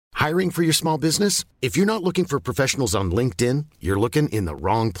Hiring for your small business? If you're not looking for professionals on LinkedIn, you're looking in the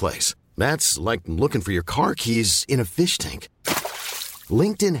wrong place. That's like looking for your car keys in a fish tank.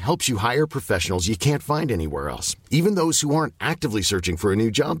 LinkedIn helps you hire professionals you can't find anywhere else, even those who aren't actively searching for a new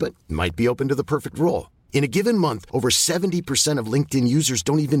job but might be open to the perfect role. In a given month, over 70% of LinkedIn users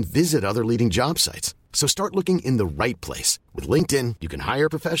don't even visit other leading job sites. So start looking in the right place. With LinkedIn, you can hire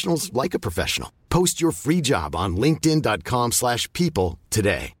professionals like a professional. Post your free job on linkedin.com/people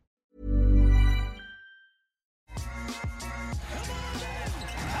today.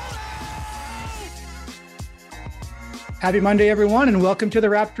 Happy Monday, everyone, and welcome to the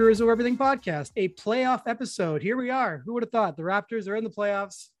Raptors Over Everything podcast, a playoff episode. Here we are. Who would have thought the Raptors are in the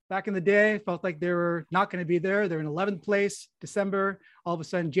playoffs? Back in the day, felt like they were not going to be there. They're in 11th place, December, all of a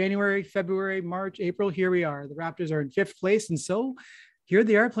sudden, January, February, March, April, here we are. The Raptors are in 5th place. And so here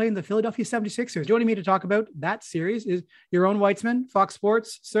they are playing the Philadelphia 76ers. Joining me to talk about that series is Yaron Weitzman, Fox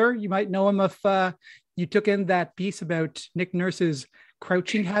Sports. Sir, you might know him if you took in that piece about Nick Nurse's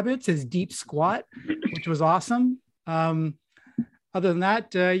crouching habits, his deep squat, which was awesome. Other than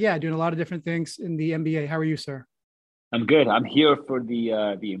that, doing a lot of different things in the NBA. How are you, sir? I'm good. I'm here for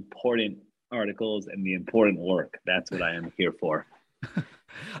the important articles and the important work. That's what I am here for. I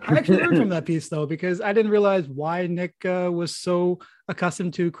actually learned from that piece though, because I didn't realize why Nick was so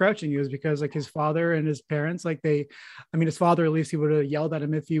accustomed to crouching. It was because like his father and his parents, his father, at least he would have yelled at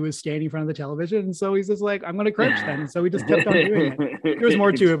him if he was standing in front of the television. And so he's just like, I'm going to crouch then. And so he just kept on doing it. There was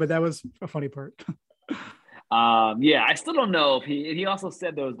more to it, but that was a funny part. I still don't know if he also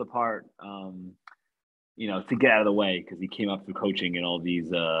said there was the part, to get out of the way, because he came up through coaching in all these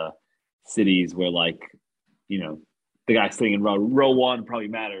cities where the guy sitting in row one probably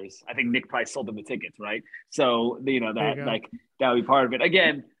matters. I think Nick probably sold them the tickets, right? So, that would be part of it.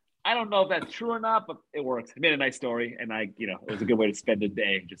 Again, I don't know if that's true or not, but it works. It made a nice story. And it was a good way to spend the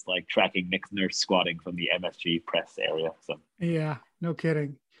day, just like tracking Nick Nurse squatting from the MSG press area. So yeah, no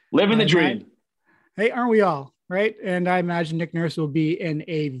kidding. Living the dream. Hey, aren't we all? Right. And I imagine Nick Nurse will be in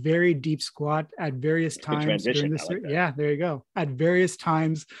a very deep squat at various times during this series. Yeah, there you go. At various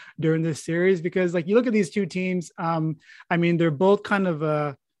times during this series, because you look at these two teams, they're both kind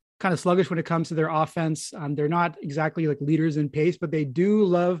of sluggish when it comes to their offense. They're not exactly like leaders in pace, but they do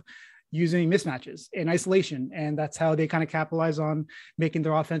love using mismatches in isolation. And that's how they kind of capitalize on making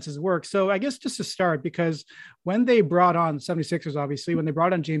their offenses work. So I guess just to start, because when they brought on 76ers, obviously, when they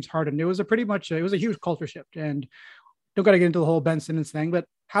brought on James Harden, it was a huge culture shift. And don't got to get into the whole Ben Simmons thing, but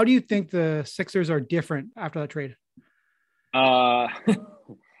how do you think the Sixers are different after that trade?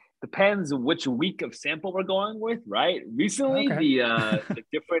 Depends which week of sample we're going with, right? Recently, the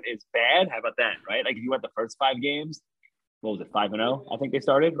different is bad. How about that, right? Like if you went the first 5 games, what was it, 5-0? I think they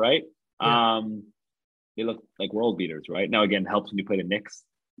started, right? Yeah. They look like world beaters, right? Now, again, helps when you play the Knicks,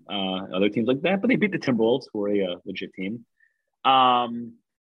 other teams like that, but they beat the Timberwolves, who are a legit team. Now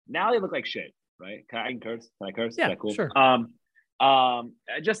they look like shit, right? Can I curse? Yeah, is that cool? Sure.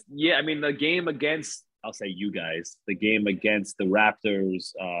 The game against, I'll say you guys, the game against the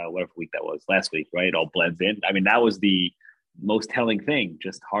Raptors, whatever week that was, last week, right? It all blends in. I mean, that was the most telling thing.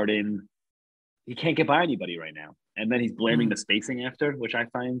 Just Harden, he can't get by anybody right now. And then he's blaming the spacing after, which I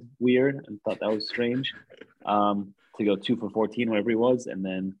find weird and thought that was strange. To go 2 for 14, whatever he was. And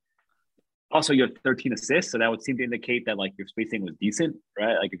then also you have 13 assists. So that would seem to indicate that your spacing was decent,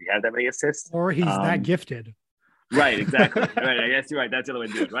 right? Like if you have that many assists. Or he's that gifted. Right, exactly. Right. I guess you're right. That's the other way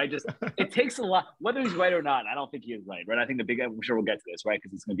to do it, right? Just it takes a lot, whether he's right or not. I don't think he is right? I think I'm sure we'll get to this, right?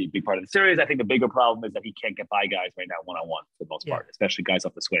 Because it's going to be a big part of the series. I think the bigger problem is that he can't get by guys right now one-on-one for the most part, especially guys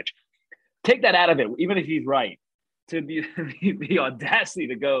off the switch. Take that out of it, even if he's right. To the audacity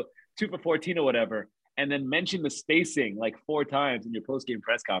to go 2 for 14 or whatever, and then mention the spacing 4 times in your post-game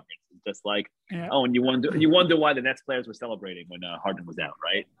press conference. It's just and you wonder why the Nets players were celebrating when Harden was out,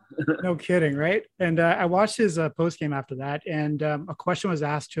 right? No kidding, right? And I watched his post-game after that, and a question was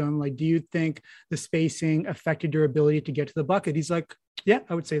asked to him, do you think the spacing affected your ability to get to the bucket? He's like, yeah,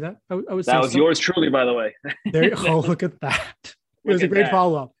 I would say that. I would say that was yours truly, by the way. Look at that. It was a great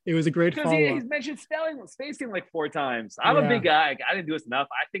follow-up. He's mentioned spacing 4 times. I'm a big guy. I didn't do this enough.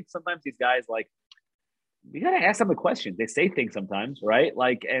 I think sometimes these guys, you got to ask them a question. They say things sometimes, right?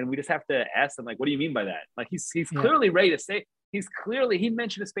 And we just have to ask them, what do you mean by that? He's clearly ready to say, he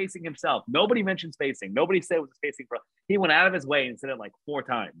mentioned the spacing himself. Nobody mentioned spacing. Nobody said it was a spacing problem. He went out of his way and said it 4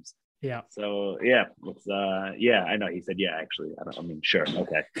 times. Yeah. So, it's, I know. He said, actually. Sure.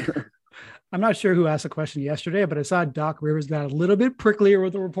 Okay. I'm not sure who asked a question yesterday, but I saw Doc Rivers got a little bit pricklier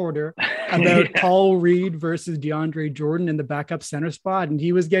with a reporter about Paul Reed versus DeAndre Jordan in the backup center spot. And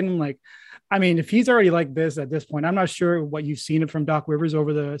he was getting I mean, if he's already like this at this point, I'm not sure what you've seen from Doc Rivers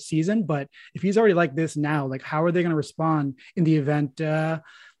over the season, but if he's already like this now, like how are they going to respond in the event? The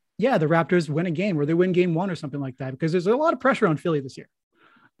Raptors win a game or they win game 1 or something like that, because there's a lot of pressure on Philly this year.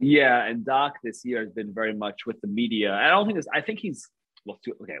 Yeah, and Doc this year has been very much with the media. I think he's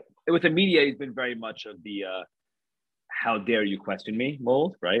okay with the media. He's been very much of the "how dare you question me"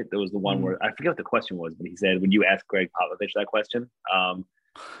 mold, right? There was the one where I forget what the question was, but he said, when you asked Greg Popovich that question,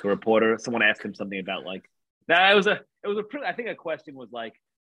 the reporter, someone asked him something about like that. I think a question was like,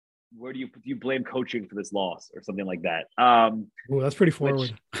 where do you blame coaching for this loss or something like that? That's pretty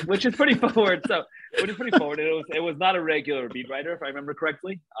forward. Which is pretty forward. It was not a regular beat writer, if I remember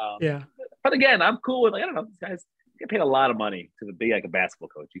correctly. But again, I'm cool with, like, I don't know, these guys get paid a lot of money to be like a basketball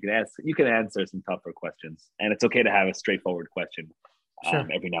coach. You can answer some tougher questions, and it's okay to have a straightforward question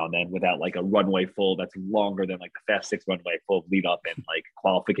every now and then without like a runway full that's longer than like the Fast 6 runway full of lead up and like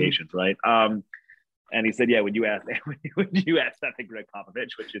qualifications, right? And he said, yeah, when you ask that to Greg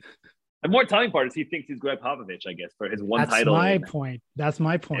Popovich, which is the more telling part is he thinks he's Greg Popovich, I guess, for his one title. That's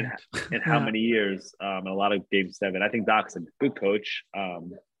my point. In how many years? And a lot of Game 7. I think Doc's a good coach.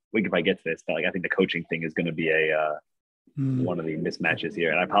 We could probably get to this, but like I think the coaching thing is going to be one of the mismatches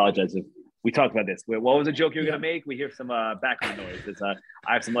here. And I apologize if we talked about this. What was a joke you were going to make? We hear some background noise.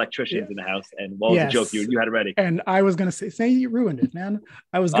 I have some electricians in the house. And what was the joke you had it ready? And I was going to say you ruined it, man.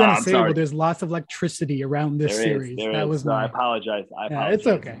 I was going to say, well, there's lots of electricity around this series. I apologize. It's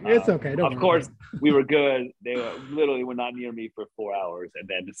okay. It's okay. Of course, we were good. They were not near me for 4 hours. And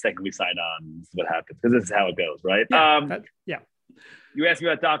then the second we signed on, this is what happens. Because this is how it goes, right? You asked me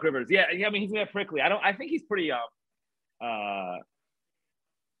about Doc Rivers. Yeah. I mean, he's prickly. I think he's pretty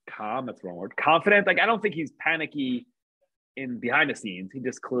calm. That's the wrong word. Confident. Like, I don't think he's panicky in behind the scenes. He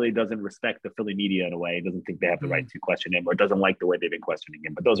just clearly doesn't respect the Philly media in a way. He doesn't think they have the right to question him, or doesn't like the way they've been questioning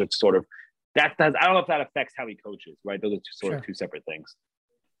him. But those are sort of I don't know if that affects how he coaches, right? Those are two separate things.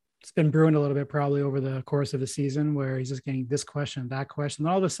 It's been brewing a little bit probably over the course of the season, where he's just getting this question, that question.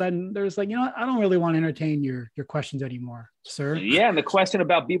 And all of a sudden there's like, I don't really want to entertain your questions anymore, sir. Yeah. And the question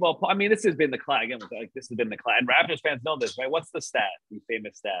about B-ball, I mean, this has been the class again. This has been the class, and Raptors fans know this, right? What's the stat? The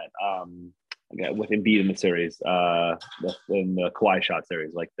famous stat with Embiid in the series, in the Kawhi shot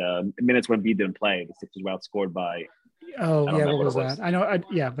series, like the minutes when Embiid didn't play, the Sixers were outscored by. What was that? I know.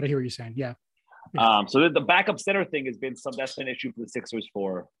 But I hear what you're saying. Yeah. So the backup center thing has been that's been an issue for the Sixers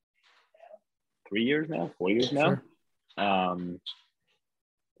for 4 years now. Sure.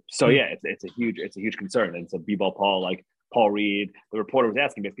 It's a huge concern. And so B-ball Paul, like Paul Reed, the reporter was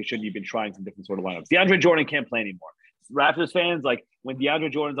asking basically, shouldn't you have been trying some different sort of lineups? DeAndre Jordan can't play anymore. Raptors fans, like when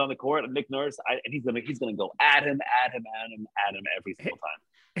DeAndre Jordan's on the court, Nick Nurse, and he's gonna go at him every single time.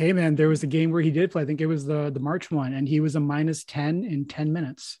 Hey man, there was a game where he did play. I think it was the March one, and he was a -10 in 10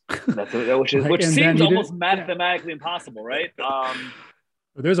 minutes. Which seems almost mathematically impossible, right?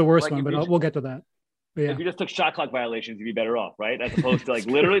 There's a worse one, but we'll get to that. If you just took shot clock violations, you'd be better off, right? As opposed to like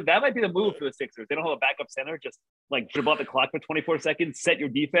literally, that might be the move for the Sixers. They don't have a backup center. Just like dribble out the clock for 24 seconds, set your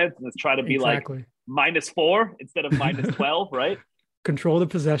defense, and let's try to be like -4 instead of -12, right? Control the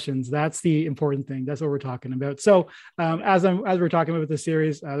possessions. That's the important thing. That's what we're talking about. So as we're talking about the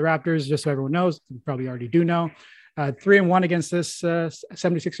series, the Raptors, just so everyone knows, you probably already do know, 3-1 against this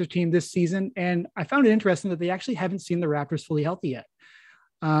 76ers team this season. And I found it interesting that they actually haven't seen the Raptors fully healthy yet.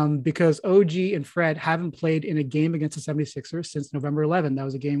 Because OG and Fred haven't played in a game against the 76ers since November 11. That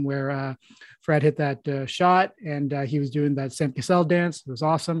was a game where Fred hit that shot, and he was doing that Sam Cassell dance. It was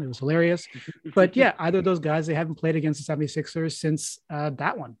awesome. It was hilarious. But yeah, either of those guys, they haven't played against the 76ers since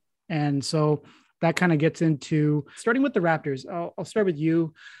that one. And so that kind of gets into starting with the Raptors. I'll start with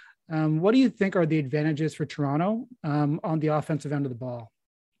you. What do you think are the advantages for Toronto on the offensive end of the ball?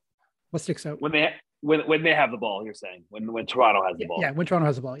 What sticks out? When they have the ball, you're saying when Toronto has the ball. Yeah, when Toronto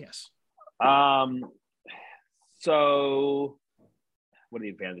has the ball, yes. So what are the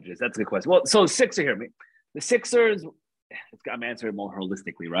advantages? That's a good question. Well, so the Sixers here. The Sixers, I'm answering more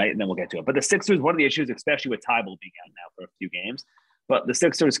holistically, right? And then we'll get to it. But the Sixers, one of the issues, especially with Tybalt being out now for a few games, but the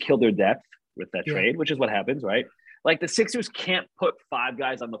Sixers killed their depth with that trade, which is what happens, right? Like the Sixers can't put 5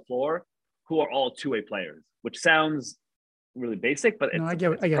 guys on the floor who are all two-way players, which sounds really basic, but it's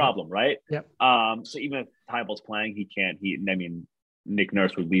a problem, right? Yep. So even if Tybalt's playing, Nick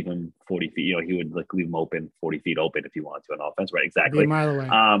Nurse would leave him 40 feet. He would like leave him open 40 feet open if he wanted to on offense, right? Exactly. A mile away.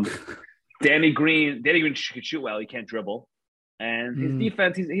 Danny Green could shoot well. He can't dribble, and his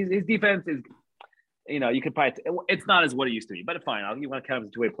defense. His defense is, you could probably. It's not as what it used to be, but fine. You want to count him as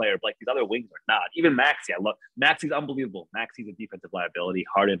a two-way player, but like these other wings are not. Even Maxey, I love Maxey's unbelievable. Maxey's a defensive liability.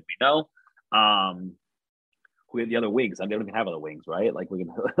 Harden, we know. who are the other wings? I mean, they don't even have other wings, right? Like we're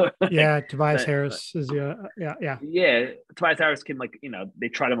gonna yeah, Tobias Harris is yeah. Tobias Harris can they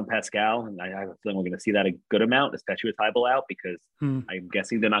tried him on Pascal, and I have a feeling we're gonna see that a good amount, especially with Thybulle out, because I'm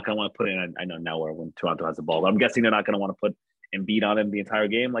guessing they're not gonna want to put in. I know now when Toronto has the ball, but I'm guessing they're not gonna want to put Embiid on him the entire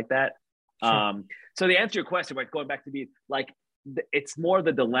game like that. Sure. So to answer your question, right, going back to be like, it's more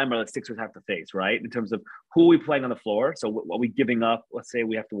the dilemma that Sixers have to face, right? In terms of who are we playing on the floor. So what are we giving up? Let's say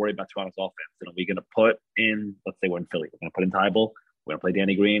we have to worry about Toronto's offense. And are we going to put in, let's say we're in Philly, we're going to put in Thybulle. We're going to play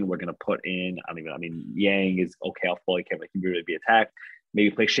Danny Green. We're going to put in, Yang is okay off ball. He can't really be attacked.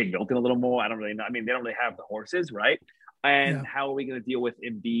 Maybe play Shake Milton a little more. I don't really know. I mean, they don't really have the horses, right? And how are we going to deal with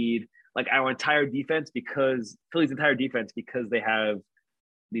Embiid? Like our entire defense, because Philly's entire defense, because they have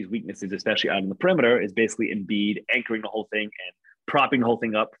these weaknesses, especially out on the perimeter, is basically Embiid anchoring the whole thing and propping the whole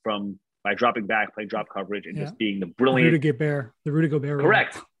thing up by dropping back, playing drop coverage, and just being the brilliant the Rudy Gobert.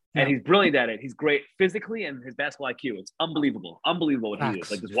 Correct. Yeah. And he's brilliant at it. He's great physically, and his basketball IQ. It's unbelievable what Facts. He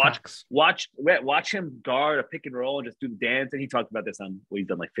is. Like just watch him guard a pick and roll and just do the dance. And he talked about this on he's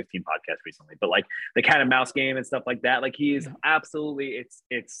done like 15 podcasts recently. But like the cat and mouse game and stuff like that. Like he is absolutely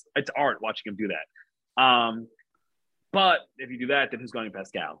it's art watching him do that. But if you do that, then who's guarding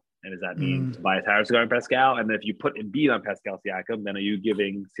Pascal? And does that mean Tobias Harris is guarding Pascal? And then if you put Embiid on Pascal Siakam, then are you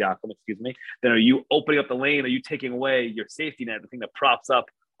giving Siakam, then are you opening up the lane? Are you taking away your safety net, the thing that props up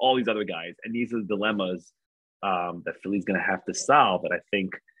all these other guys? And these are the dilemmas that Philly's going to have to solve. And I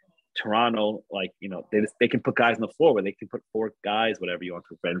think Toronto, they can put guys on the floor where they can put 4 guys, whatever you want,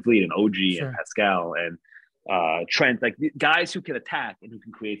 to VanVleet and OG and Pascal and Trent, like guys who can attack and who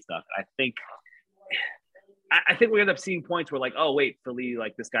can create stuff. And I think we end up seeing points where like, oh wait, Philly's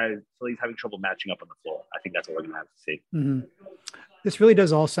having trouble matching up on the floor. I think that's what we're going to have to see. Mm-hmm. This really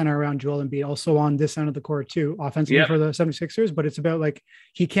does all center around Joel Embiid, also on this end of the court too, offensively for the 76ers, but it's about like,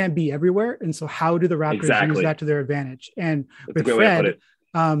 he can't be everywhere. And so how do the Raptors use that to their advantage? And with Fred,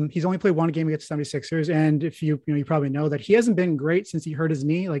 he's only played one game against the 76ers. And if you probably know that he hasn't been great since he hurt his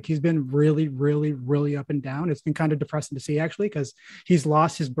knee. Like he's been really, really, really up and down. It's been kind of depressing to see actually, because he's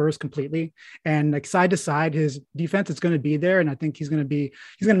lost his burst completely, and like side to side, his defense is going to be there. And I think he's going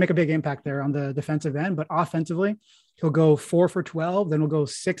to make a big impact there on the defensive end, but offensively, he'll go 4 for 12, then he'll go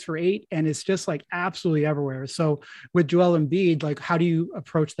 6 for 8. And it's just like absolutely everywhere. So with Joel Embiid, like how do you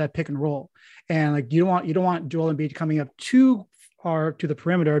approach that pick and roll? And like, you don't want Joel Embiid coming up too far to the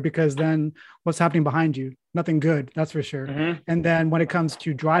perimeter, because then what's happening behind you? Nothing good, that's for sure. Mm-hmm. And then when it comes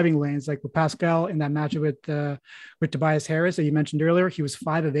to driving lanes, like with Pascal in that matchup with Tobias Harris that you mentioned earlier, he was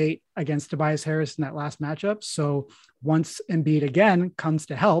 5 of 8 against Tobias Harris in that last matchup. So once Embiid again comes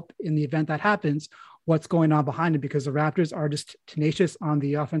to help in the event that happens, what's going on behind it, because the Raptors are just tenacious on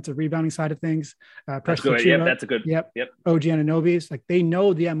the offensive rebounding side of things. That's good. Yep, that's a good. Yep. OG Anunoby's, like they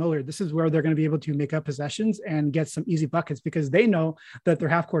know the Miller. This is where they're going to be able to make up possessions and get some easy buckets, because they know that their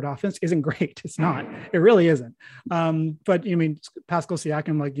half court offense isn't great. It's not. It really isn't. But Pascal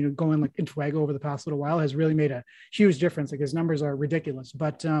Siakam, going like into Fuego over the past little while has really made a huge difference. Like his numbers are ridiculous,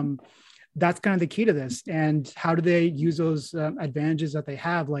 but that's kind of the key to this. And how do they use those advantages that they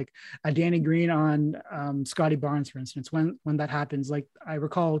have, like a Danny Green on Scotty Barnes, for instance, when that happens? Like I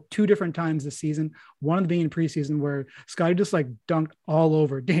recall 2 different times this season, one of them being in preseason where Scotty just like dunked all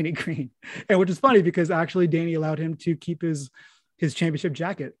over Danny Green. And which is funny because actually Danny allowed him to keep his championship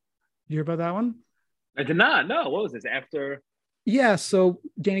jacket. Did you hear about that one? I did not. No. What was this after? Yeah. So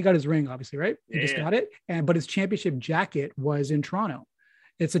Danny got his ring, obviously, right? He just got it. But his championship jacket was in Toronto.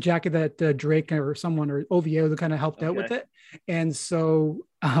 It's a jacket that Drake or someone or OVO kind of helped out with it. And so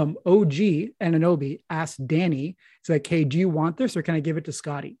OG Anunoby asked Danny, it's like, hey, do you want this or can I give it to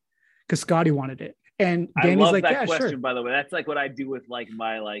Scotty? Because Scotty wanted it. And Danny's like, yeah, question, sure. By the way, that's like what I do with like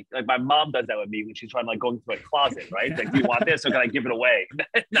my mom does that with me when she's trying to like go into a closet, right? Like, do you want this or can I give it away?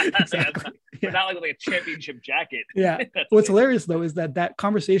 Exactly. Not like a championship jacket. Yeah. What's hilarious though is that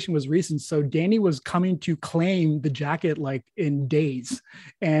conversation was recent. So Danny was coming to claim the jacket like in days,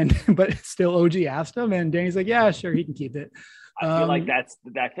 but still OG asked him, and Danny's like, yeah, sure, he can keep it. I feel like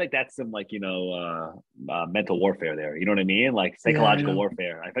that's some like mental warfare there. You know what I mean? Like psychological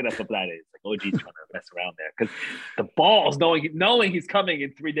warfare. I think that's what that is. Like OG's trying to mess around there because the balls knowing he's coming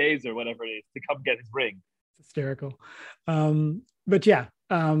in 3 days or whatever it is to come get his ring. It's hysterical. But yeah,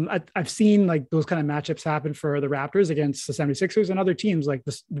 I've seen like those kind of matchups happen for the Raptors against the 76ers and other teams. Like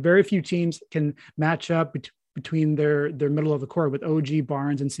this, very few teams can match up between their middle of the court with OG,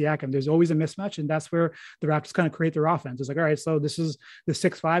 Barnes, and Siakam. There's always a mismatch, and that's where the Raptors kind of create their offense. It's like, all right, so this is the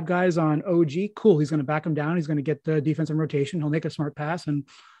 6'5" guys on OG. Cool. He's going to back him down. He's going to get the defense in rotation. He'll make a smart pass, and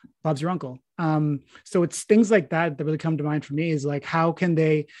Bob's your uncle. So it's things like that that really come to mind for me is like, how can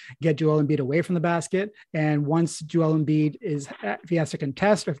they get Joel Embiid away from the basket? And once Joel Embiid if he has to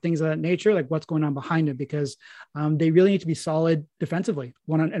contest or things of that nature, like what's going on behind him, because they really need to be solid defensively,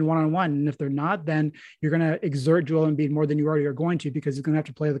 one-on-one. And if they're not, then you're going to exert Joel Embiid more than you already are going to, because he's going to have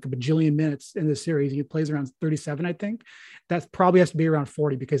to play like a bajillion minutes in this series. He plays around 37, I think. That probably has to be around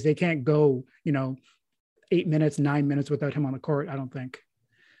 40, because they can't go, 8 minutes, 9 minutes without him on the court, I don't think.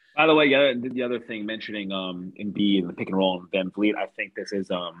 By the way, the other thing mentioning Embiid and the pick and roll and Van Vliet, I think this is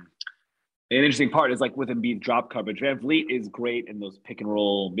an interesting part is like with Embiid drop coverage. Van Vliet is great in those pick and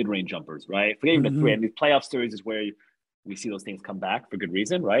roll mid-range jumpers, right? Forgetting the three, and these playoff series is where we see those things come back for good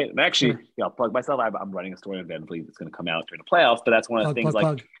reason, right? And actually, I'll plug myself. I'm writing a story on Van Vliet that's going to come out during the playoffs, but that's one of the things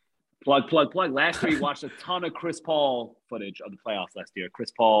plug. Last year, we watched a ton of Chris Paul footage of the playoffs last year. How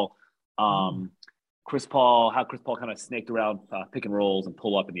Chris Paul kind of snaked around pick and rolls and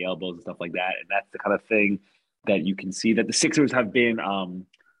pull up in the elbows and stuff like that. And that's the kind of thing that you can see that the Sixers have been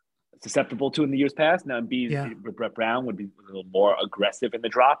susceptible to in the years past. Now, Brett Brown would be a little more aggressive in the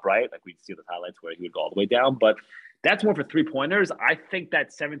drop, right? Like we see the highlights where he would go all the way down. But that's more for three-pointers. I think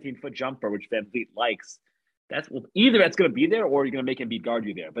that 17-foot jumper, which Van Vliet likes, that's going to be there or you're going to make Embiid guard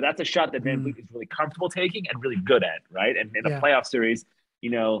you there. But that's a shot that Van Vliet is really comfortable taking and really good at, right? And in a playoff series,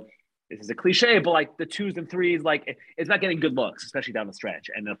 this is a cliche, but like the twos and threes, like it's not getting good looks, especially down the stretch.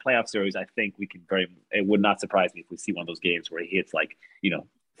 And in a playoff series, I think it would not surprise me if we see one of those games where he hits like,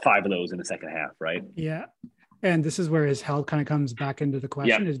 5 of those in the second half, right? Yeah. And this is where his health kind of comes back into the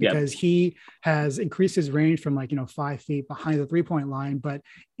question is because he has increased his range from 5 feet behind the 3-point line, but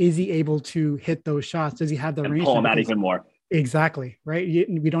is he able to hit those shots? Does he have the range? Pull him out even more. Exactly. Right.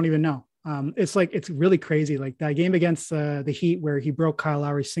 We don't even know. It's really crazy. Like that game against the Heat where he broke Kyle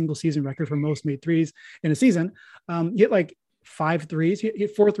Lowry's single season record for most made threes in a season. He hit like 5 threes. He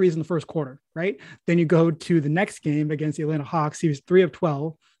hit 4 threes in the first quarter. Right. Then you go to the next game against the Atlanta Hawks. He was 3 of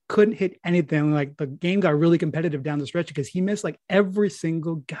 12. Couldn't hit anything. Like the game got really competitive down the stretch because he missed like every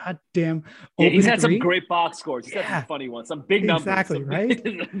single goddamn. He's had some great box scores. He's had some funny ones, some big numbers. Exactly, right?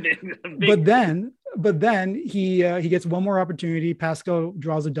 But then he gets one more opportunity. Pascal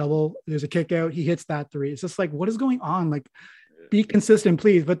draws a double. There's a kick out. He hits that 3. It's just like, what is going on? Like, be consistent,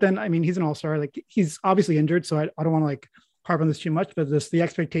 please. But then, I mean, he's an all-star. Like, he's obviously injured, so I don't want to like harp on this too much. But the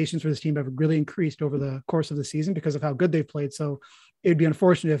expectations for this team have really increased over the course of the season because of how good they've played. So it'd be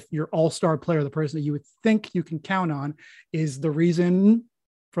unfortunate if your all-star player, the person that you would think you can count on, is the reason,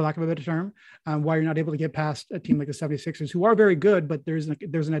 for lack of a better term, why you're not able to get past a team like the 76ers, who are very good, but there's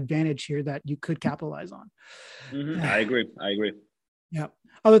an advantage here that you could capitalize on. Mm-hmm. I agree. Yeah.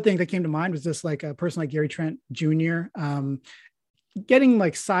 Other thing that came to mind was just like a person like Gary Trent Jr., getting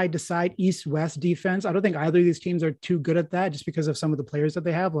like side to side, east west defense. I don't think either of these teams are too good at that just because of some of the players that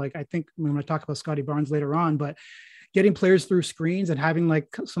they have. Like, I think I'm going to talk about Scotty Barnes later on, but getting players through screens and having like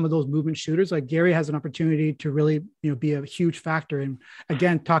some of those movement shooters, like Gary has an opportunity to really, be a huge factor. And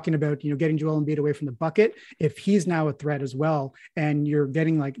again, talking about, getting Joel Embiid away from the bucket, if he's now a threat as well, and you're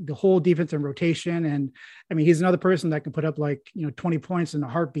getting like the whole defense in rotation. And I mean, he's another person that can put up like, 20 points in a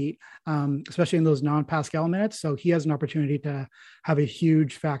heartbeat, especially in those non-Pascal minutes. So he has an opportunity to have a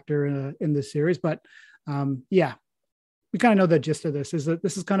huge factor in this series. But we kind of know the gist of this is that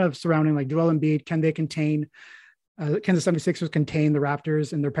this is kind of surrounding like Joel Embiid. Can the 76ers contain the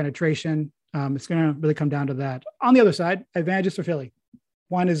Raptors and their penetration? It's going to really come down to that. On the other side, advantages for Philly.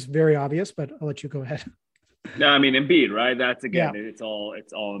 One is very obvious, but I'll let you go ahead. No, I mean, Embiid, right? That's it's all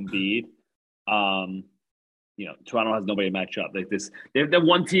Embiid. Toronto has nobody to match up like this. They're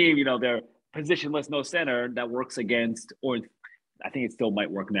one team, they're positionless, no center that works against, or I think it still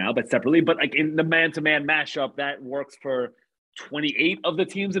might work now, but separately. But like in the man-to-man matchup, that works for 28 of the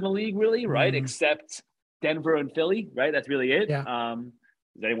teams in the league, really, right? Except Denver and Philly, right? That's really it. Yeah.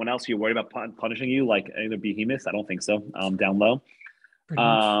 Is anyone else you're worried about punishing you like any of the behemoths? I don't think so. Down low.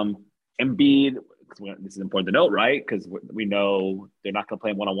 Embiid, this is important to note, right? Because we know they're not going to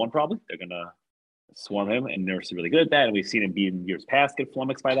play him one-on-one probably. They're going to swarm him, and Nurse is really good at that. And we've seen Embiid in years past get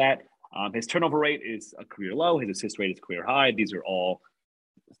flummoxed by that. His turnover rate is a career low. His assist rate is career high. These are all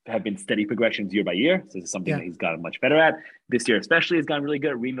have been steady progressions year by year. So this is something that he's gotten much better at. This year especially has gotten really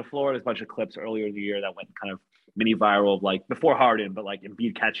good at reading the floor. There's a bunch of clips earlier in the year that went kind of mini viral of like before Harden, but like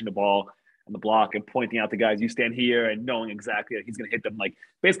Embiid catching the ball on the block and pointing out the guys, you stand here, and knowing exactly that he's going to hit them, like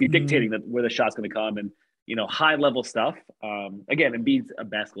basically dictating that where the shot's going to come, and high level stuff. Again, Embiid's a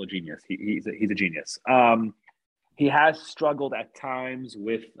basketball genius. He's a genius. He has struggled at times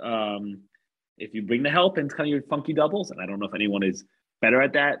with if you bring the help and kind of your funky doubles, and I don't know if anyone is better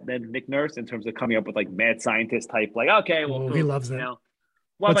at that than Nick Nurse in terms of coming up with like mad scientist type, like, okay, well, he loves it.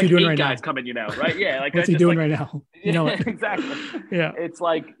 Well, what's he doing right guys now? coming, right? Yeah, like what's he doing right now? You know it. Exactly. Yeah, it's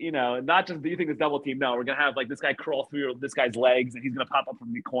like not just do you think it's double team? No, we're gonna have like this guy crawl through this guy's legs, and he's gonna pop up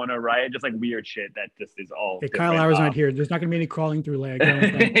from the corner, right? Just like weird shit that just is all. Hey, Kyle Lowry's not here. There's not gonna be any crawling through legs. You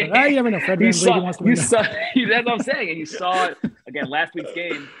never know. Fred VanVleet wants to win. That's what I'm saying, and you saw it again last week's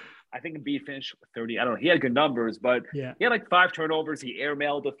game. I think Embiid finished 30. I don't know. He had good numbers, but he had like 5 turnovers. He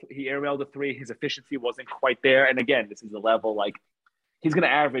airmailed a 3. His efficiency wasn't quite there. And again, this is a level like he's going to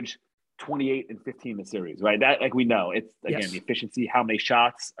average 28 and 15 in the series, right? That like we know it's again the efficiency. How many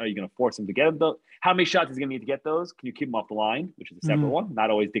shots are you going to force him to get? How many shots is he going to need to get those? Can you keep him off the line, which is a separate one, not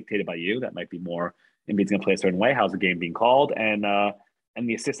always dictated by you. That might be more. Embiid's going to play a certain way. How's the game being called? And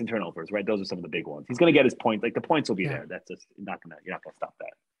the assist and turnovers, right? Those are some of the big ones. He's going to get his point. Like the points will be there. That's just you're not going to stop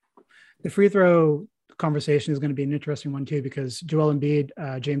that. The free throw conversation is going to be an interesting one too, because Joel Embiid,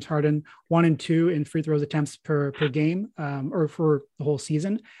 James Harden, 1 and 2 in free throws attempts per game, or for the whole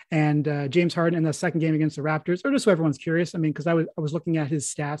season. And James Harden in the second game against the Raptors, or just so everyone's curious. I mean, because I was looking at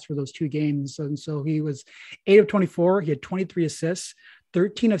his stats for those 2 games, and so he was 8 of 24. He had 23 assists.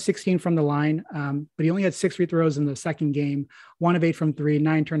 13 of 16 from the line, but he only had 6 free throws in the second game, 1 of 8 from 3,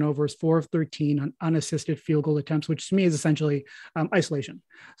 9 turnovers, 4 of 13 on unassisted field goal attempts, which to me is essentially isolation.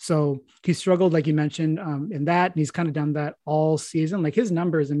 So he struggled, like you mentioned, in that, and he's kind of done that all season. Like his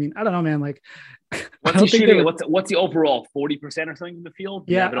numbers, I mean, I don't know, man, like what's he shooting? What's the overall 40% or something in the field?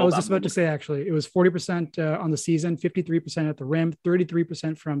 Yeah, I was just about to say, actually, it was 40% on the season, 53% at the rim,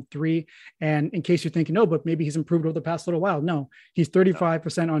 33% from 3. And in case you're thinking, no, but maybe he's improved over the past little while. No, he's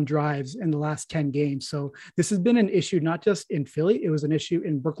 35% on drives in the last 10 games. So this has been an issue, not just in Philly. It was an issue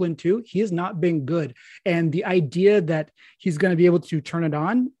in Brooklyn too. He has not been good. And the idea that he's going to be able to turn it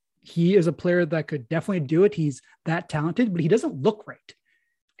on, he is a player that could definitely do it. He's that talented, but he doesn't look right.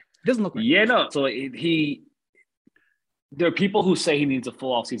 It doesn't look right. Yeah, no. So there are people who say he needs a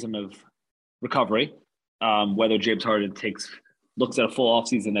full off season of recovery. Whether James Harden looks at a full off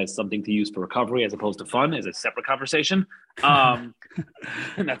season as something to use for recovery as opposed to fun is a separate conversation. But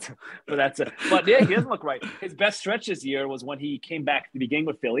yeah, he doesn't look right. His best stretch this year was when he came back to the beginning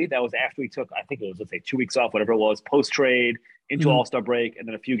with Philly. That was after he took, I think it was, let's say 2 weeks off, whatever it was, post trade into All-Star break, and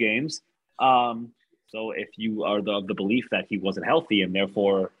then a few games. So if you are of the belief that he wasn't healthy and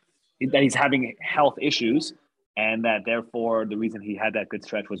therefore that he's having health issues, and that therefore the reason he had that good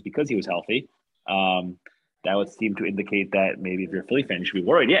stretch was because he was healthy, that would seem to indicate that maybe if you're a Philly fan, you should be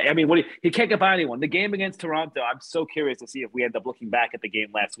worried. Yeah, I mean, he can't get by anyone. The game against Toronto, I'm so curious to see if we end up looking back at the game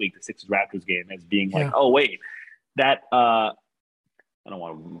last week, the Sixers-Raptors game, as being like, oh, wait, that I don't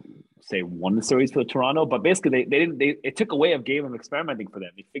want to say won the series for Toronto, but basically it took away a game of experimenting for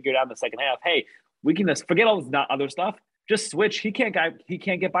them. They figured out in the second half, hey, we can just forget all this other stuff. Just switch. He can't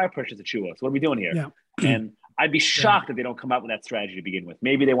get by Precious Achiuwa. So what are we doing here? Yeah. And I'd be shocked if they don't come out with that strategy to begin with.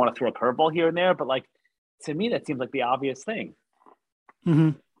 Maybe they want to throw a curveball here and there, but like to me, that seems like the obvious thing.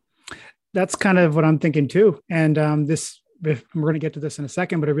 Mm-hmm. That's kind of what I'm thinking too. And we're going to get to this in a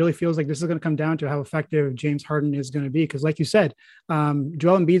second, but it really feels like this is going to come down to how effective James Harden is going to be. Because like you said,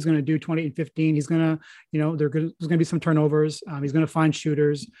 Joel Embiid is going to do 20 and 15. He's going to, there's going to be some turnovers. He's going to find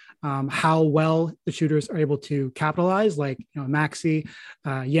shooters. How well the shooters are able to capitalize, like, Maxey,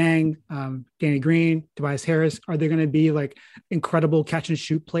 Yang, Danny Green, Tobias Harris, are they going to be like incredible catch and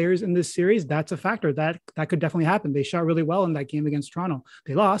shoot players in this series? That's a factor that could definitely happen. They shot really well in that game against Toronto.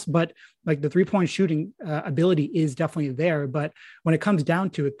 They lost, but like the 3-point shooting ability is definitely there. But when it comes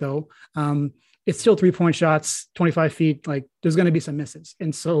down to it though, it's still 3-point shots, 25 feet, like there's going to be some misses.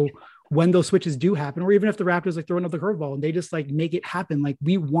 And so when those switches do happen, or even if the Raptors like throw another curveball and they just like make it happen, like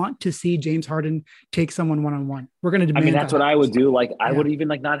we want to see James Harden take someone one-on-one. We're going to demand. I mean, that's what I would do. Like I would even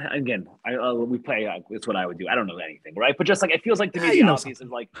like not, again, we play, it's what I would do. I don't know anything, right? But just like, it feels like to me, the obvious is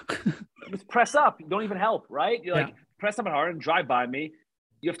like, just press up. You don't even help, right? You're like, press up and Harden, drive by me.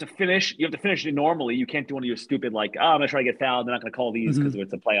 You have to finish it normally. You can't do one of your stupid, like, I'm going to try to get fouled. They're not going to call these because it's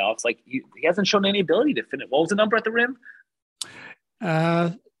the playoffs. Like he hasn't shown any ability to finish. What was the number at the rim?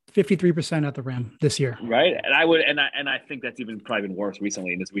 53% at the rim this year. Right. And I think that's even probably been worse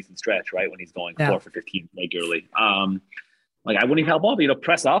recently in this recent stretch, right? When he's going 4 for 15 regularly. Like I wouldn't even help off,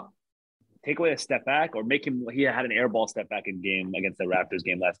 press up, take away a step back, or make him, he had an air ball step back in game against the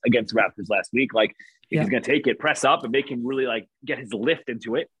Raptors last week. Like if he's going to take it, press up and make him really like get his lift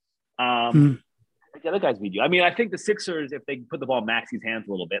into it. The other guys beat you. I mean, I think the Sixers, if they put the ball in Maxey's hands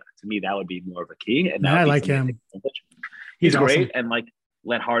a little bit, to me, that would be more of a key. And I like him. He's great. Awesome. And like,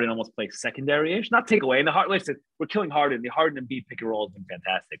 let Harden almost play secondary-ish, not take away. And listen, we're killing Harden. The Harden and Embiid pick and roll has been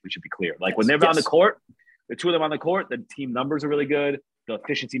fantastic. We should be clear. Like when they're on the court, the two of them on the court, the team numbers are really good. The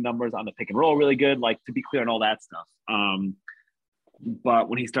efficiency numbers on the pick and roll are really good. Like to be clear on all that stuff. But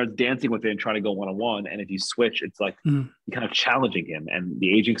when he starts dancing with it and trying to go one-on-one, and if you switch, it's like you're kind of challenging him. And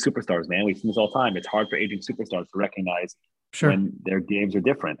the aging superstars, man, we've seen this all the time. It's hard for aging superstars to recognize when their games are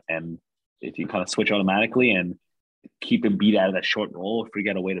different. And if you kind of switch automatically and keep Embiid out of that short roll,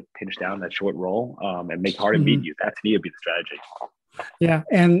 figure out a way to pinch down that short roll and make Harden beat you, that to me would be the strategy. Yeah.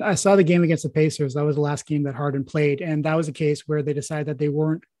 And I saw the game against the Pacers. That was the last game that Harden played. And that was a case where they decided that the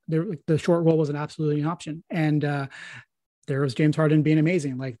short roll wasn't absolutely an option. And there was James Harden being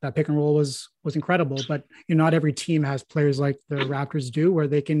amazing. Like that pick and roll was incredible, but not every team has players like the Raptors do, where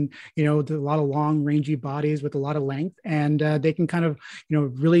they can, do a lot of long rangy bodies with a lot of length, and they can kind of,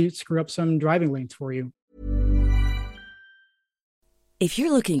 really screw up some driving lanes for you. If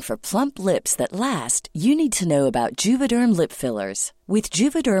you're looking for plump lips that last, you need to know about Juvederm lip fillers. With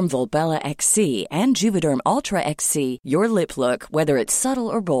Juvederm Volbella XC and Juvederm Ultra XC, your lip look, whether it's subtle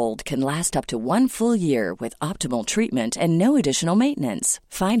or bold, can last up to 1 full year with optimal treatment and no additional maintenance.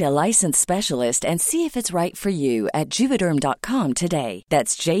 Find a licensed specialist and see if it's right for you at Juvederm.com today.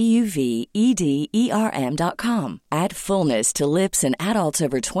 That's JUVEDERM.com. Add fullness to lips in adults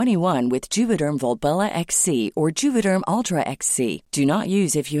over 21 with Juvederm Volbella XC or Juvederm Ultra XC. Do not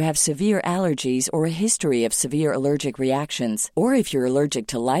use if you have severe allergies or a history of severe allergic reactions, or if you're allergic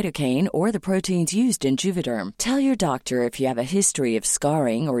to lidocaine or the proteins used in Juvederm. Tell your doctor if you have a history of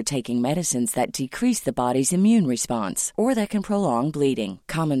scarring or taking medicines that decrease the body's immune response or that can prolong bleeding.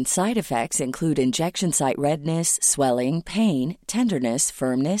 Common side effects include injection site redness, swelling, pain, tenderness,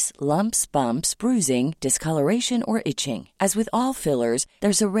 firmness, lumps, bumps, bruising, discoloration, or itching. As with all fillers,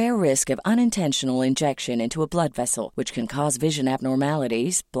 there's a rare risk of unintentional injection into a blood vessel, which can cause vision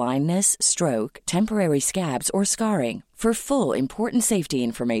abnormalities, blindness, stroke, temporary scabs, or scarring. For full, important safety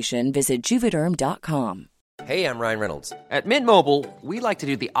information, visit Juvederm.com. Hey, I'm Ryan Reynolds. At Mint Mobile, we like to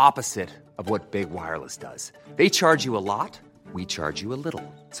do the opposite of what Big Wireless does. They charge you a lot, we charge you a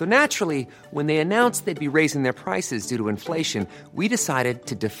little. So naturally, when they announced they'd be raising their prices due to inflation, we decided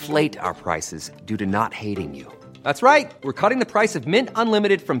to deflate our prices due to not hating you. That's right. We're cutting the price of Mint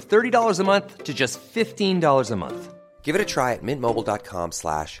Unlimited from $30 a month to just $15 a month. Give it a try at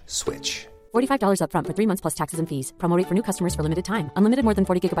mintmobile.com/switch. $45 up front for 3 months plus taxes and fees. Promo rate for new customers for limited time. Unlimited more than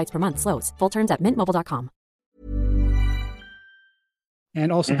 40 gigabytes per month. Slows full terms at mintmobile.com.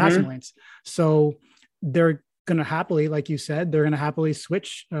 And also passing lanes. So they're going to happily, like you said, they're going to happily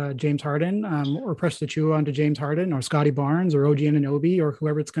switch James Harden or press the Chua onto James Harden or Scotty Barnes or OG Anunoby or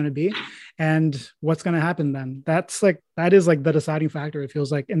whoever it's going to be. And what's going to happen then? That is the deciding factor, it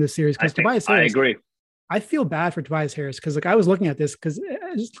feels like, in this series. Because Tobias Harris, I agree. I feel bad for Tobias Harris because I was looking at this because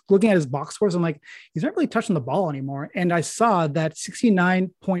just looking at his box scores, I'm like, he's not really touching the ball anymore. And I saw that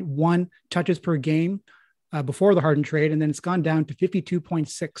 69.1 touches per game before the Harden trade, and then it's gone down to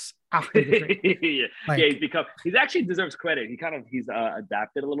 52.6 after the trade. He's actually deserves credit. He's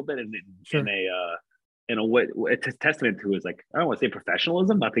adapted a little bit in a way. It's a testament to his, like, I don't want to say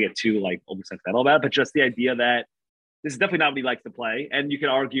professionalism, not to get too like over sentimental about it, but just the idea that this is definitely not what he likes to play. And you can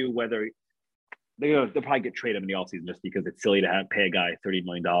argue whether they'll probably get him in the offseason just because it's silly to pay a guy $30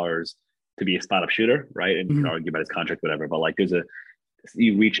 million to be a spot up shooter, right? And you can argue about his contract, whatever. But like,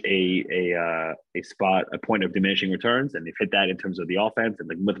 you reach a point of diminishing returns, and they've hit that in terms of the offense. And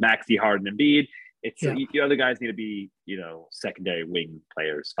like with Maxey, Harden, and Embiid, the other guys need to be secondary wing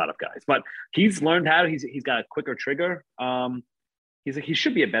players, spot up guys. But he's learned how. He's got a quicker trigger. He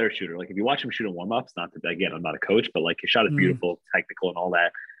should be a better shooter. Like if you watch him shoot in warm ups, again, I'm not a coach, but like his shot is beautiful, technical, and all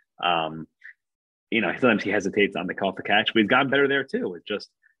that. Sometimes he hesitates on the call for catch, but he's gotten better there too. It's just,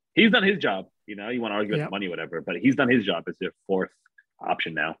 he's done his job. You want to argue about the money, whatever, but he's done his job as their fourth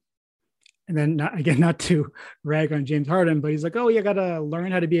option now. And then not to rag on James Harden, but he's like, oh, you got to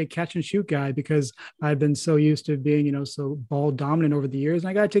learn how to be a catch and shoot guy because I've been so used to being, so ball dominant over the years. And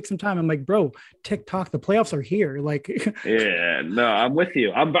I got to take some time. I'm like, bro, TikTok, the playoffs are here. Like, yeah, no, I'm with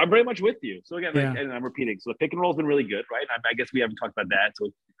you. I'm very much with you. So again, and I'm repeating. So the pick and roll has been really good, right? I guess we haven't talked about that. So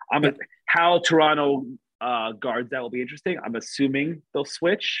how Toronto guards that will be interesting. I'm assuming they'll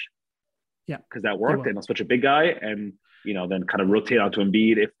switch. Yeah. Because that worked. And they'll switch a big guy and, then kind of rotate onto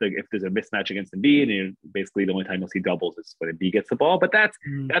Embiid if there's a mismatch against Embiid, and basically the only time you'll see doubles is when Embiid gets the ball. But that's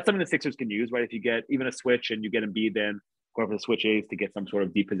something the Sixers can use, right? If you get even a switch and you get Embiid, then whoever the switch is to get some sort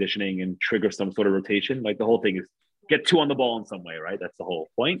of deep positioning and trigger some sort of rotation. Like the whole thing is get two on the ball in some way, right? That's the whole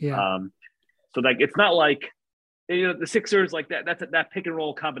point. Yeah. So like it's not like the Sixers like that pick and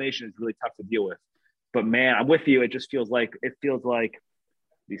roll combination is really tough to deal with. But man, I'm with you. It feels like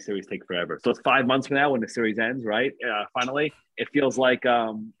these series take forever. So it's 5 months from now when the series ends, right? Finally, it feels like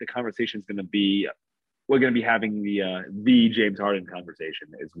the conversation is going to be, we're going to be having the James Harden conversation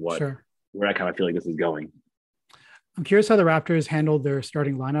is where I kind of feel like this is going. I'm curious how the Raptors handled their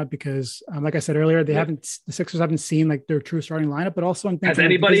starting lineup because, like I said earlier, the Sixers haven't seen like their true starting lineup. But also, I'm thinking, has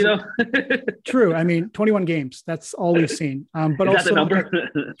anybody though? True. I mean, 21 games. That's all we've seen. But Is also, that the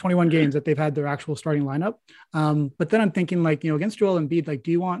number? 21 games that they've had their actual starting lineup. But then I'm thinking, like, against Joel Embiid, like,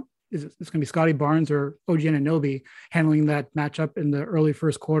 do you want? Is it's going to be Scotty Barnes or OG Anunoby handling that matchup in the early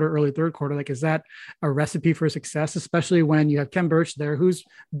first quarter, early third quarter? Like, is that a recipe for success, especially when you have Kem Birch there, who's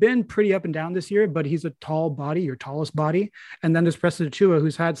been pretty up and down this year, but he's a tall body, your tallest body. And then there's Precious Achiuwa,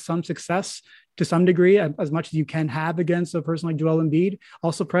 who's had some success to some degree, as much as you can have against a person like Joel Embiid.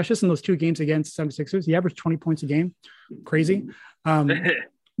 Also Precious in those 2 games against 76ers, he averaged 20 points a game. Crazy.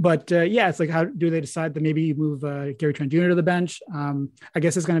 But it's like, how do they decide that maybe you move Gary Trent Jr. to the bench? I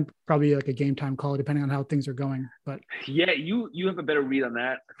guess it's going to probably be like a game time call, depending on how things are going. But yeah, you have a better read on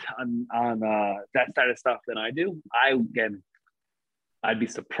that, on that side of stuff than I do. I'd be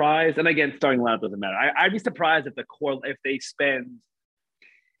surprised. And again, starting lineup doesn't matter. I'd be surprised if they spend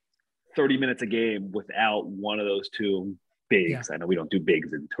 30 minutes a game without one of those 2 bigs. Yeah. I know we don't do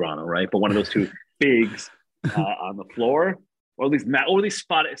bigs in Toronto, right? But one of those 2 bigs on the floor. Or at least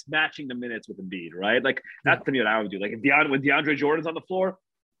spot it's matching the minutes with Embiid, right? Like that's to me what I would do. Like if when DeAndre Jordan's on the floor,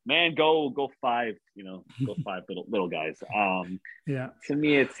 man, go 5, go 5 little guys. To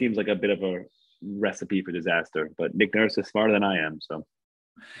me, it seems like a bit of a recipe for disaster. But Nick Nurse is smarter than I am, so.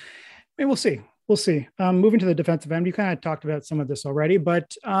 I mean, we'll see. Moving to the defensive end, you kind of talked about some of this already,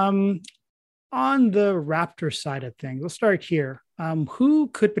 but on the Raptors side of things, let's start here. Who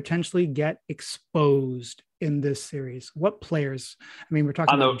could potentially get exposed in this series? What players? I mean, we're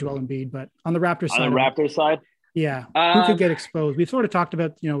talking about Joel Embiid, but on the Raptors side. On the Raptors side? Yeah. Who could get exposed? We've sort of talked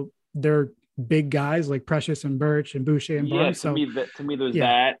about, their big guys like Precious and Birch and Boucher and Barnes. To me, there's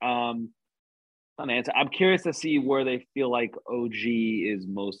that. An answer. I'm curious to see where they feel like OG is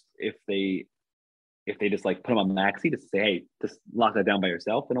most, if they just like put him on Maxey to say, hey, just lock that down by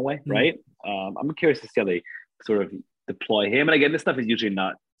yourself in a way, right? I'm curious to see how they sort of deploy him. And again, this stuff is usually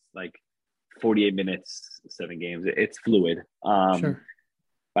not like 48 minutes, 7 games. It's fluid. Sure.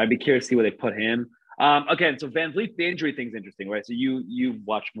 I'd be curious to see where they put him. Again, so Van Vliet, the injury thing's interesting, right? So you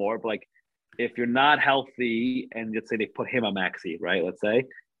watch more, but like if you're not healthy and let's say they put him on Maxey, right? Let's say,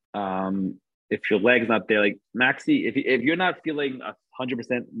 if your leg's not there, like Maxey, if you're not feeling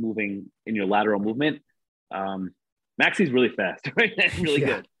 100% moving in your lateral movement, Maxey's really fast, right? And really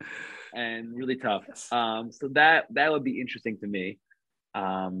good and really tough. Yes. So that would be interesting to me. See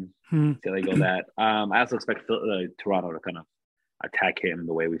how they go that. I also expect Toronto to kind of attack him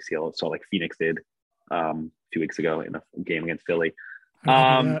the way we saw like Phoenix did a few weeks ago in a game against Philly.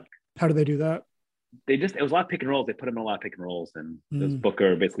 How do they do that? It was a lot of pick and rolls. They put him in a lot of pick and rolls, and it was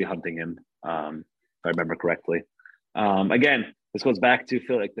Booker basically hunting him, if I remember correctly. Again, this goes back to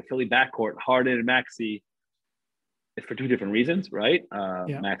the Philly backcourt. Harden and Maxey. It's for 2 different reasons, right?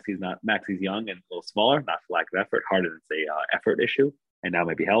 Maxey's young and a little smaller, not for lack of effort. Harden is a effort issue, and now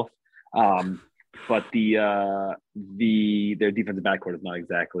maybe health. But their defensive backcourt is not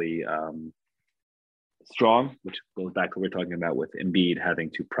exactly strong, which goes back to what we're talking about with Embiid having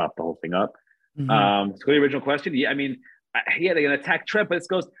to prop the whole thing up. So the original question, they're going to attack Trent, but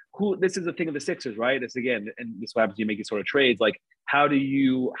this is the thing of the Sixers, right? It's again, and this is what happens when you make these sort of trades. Like, how are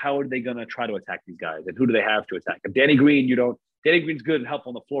they going to try to attack these guys, and who do they have to attack? If Danny Green's good and helpful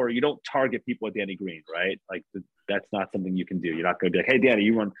on the floor, you don't target people with Danny Green, right? Like that's not something you can do. You're not going to be like, hey, Danny,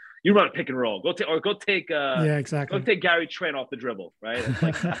 you run a pick and roll. Go take Gary Trent off the dribble, right? It's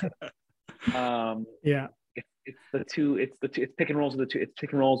like, It's pick and rolls with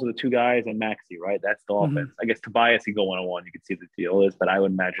the 2 guys and Maxey, right? That's the offense. I guess Tobias can go 1-on-1. You can see the deal is, but I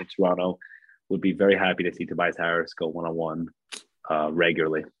would imagine Toronto would be very happy to see Tobias Harris go 1-on-1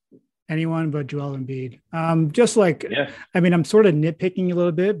 regularly. Anyone but Joel Embiid. I mean, I'm sort of nitpicking a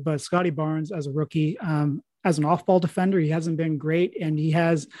little bit, but Scotty Barnes as a rookie, as an off-ball defender, he hasn't been great, and he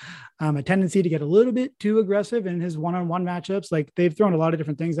has a tendency to get a little bit too aggressive in his one-on-one matchups. Like they've thrown a lot of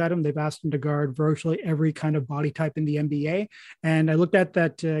different things at him. They've asked him to guard virtually every kind of body type in the NBA. And I looked at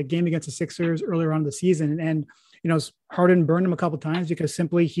that game against the Sixers earlier on in the season, and Harden burned him a couple of times because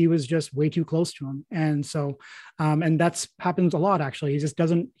simply he was just way too close to him. And so, and that's happens a lot, actually. He just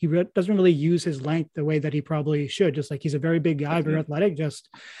doesn't really use his length the way that he probably should. Just like he's a very big guy, very athletic. Just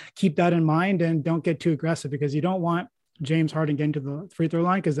keep that in mind and don't get too aggressive, because you don't want James Harden getting to the free throw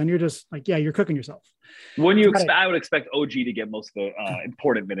line, because then you're just like, you're cooking yourself. I would expect OG to get most of the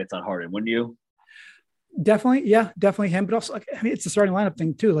important minutes on Harden, wouldn't you? Definitely him, but also it's a starting lineup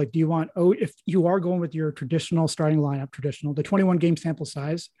thing too. Like, do you want if you are going with your traditional starting lineup, the 21 game sample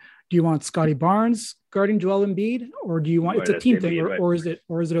size, do you want Scotty Barnes guarding Joel Embiid, or do you want it's a team thing, or is it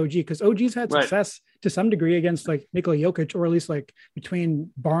OG? Because OG's had success to some degree against like Nikola Jokic, or at least like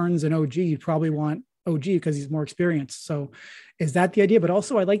between Barnes and OG, you'd probably want OG because he's more experienced. So is that the idea? But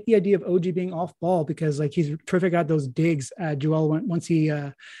also I like the idea of OG being off ball because like he's terrific at those digs at Joel once he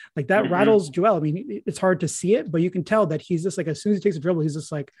like that rattles Joel. I mean, it's hard to see it, but you can tell that he's just like, as soon as he takes a dribble, he's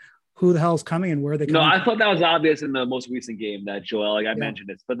just like, who the hell's coming and where are they coming? No, I thought that was obvious in the most recent game that Joel, like I mentioned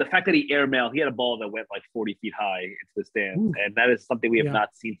this, but the fact that he had a ball that went like 40 feet high into the stands. And that is something we have not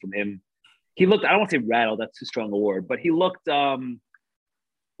seen from him. He looked, I don't want to say rattled, that's too strong a word, but he looked,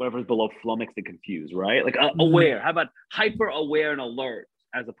 whatever's below flummoxed and confused, right? Like aware. How about hyper aware and alert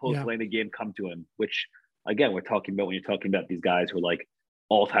as opposed to letting the game come to him, which again, we're talking about when you're talking about these guys who are like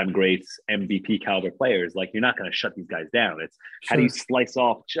all-time greats, MVP caliber players, like you're not going to shut these guys down. It's how do you slice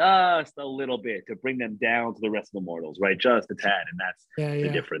off just a little bit to bring them down to the rest of the mortals, right? Just a tad. And that's the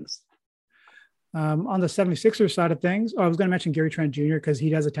difference. On the 76ers side of things, I was going to mention Gary Trent Jr. because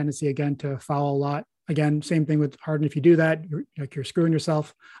he has a tendency again to foul a lot. Again, same thing with Harden. If you do that, you're screwing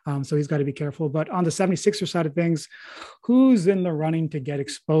yourself. So he's got to be careful. But on the 76ers side of things, who's in the running to get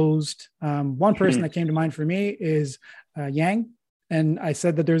exposed? One person that came to mind for me is Yang. And I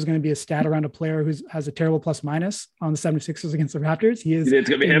said that there's going to be a stat around a player who has a terrible plus minus on the 76ers against the Raptors. It's going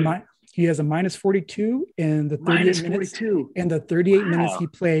to be him. He has a minus 42 in the 38 minutes. In the 38 minutes he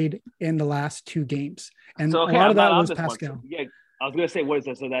played in the last two games. And a lot of that was Pascal. Yeah, I was going to say, what is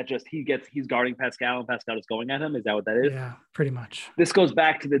that? So that just he's guarding Pascal and Pascal is going at him? Is that what that is? Yeah, pretty much. This goes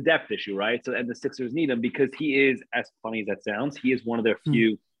back to the depth issue, right? So, and the Sixers need him because he is, as funny as that sounds, he is one of their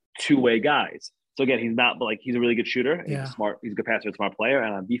few two-way guys. So again, he's not, but like he's a really good shooter. He's he's a good passer, a smart player.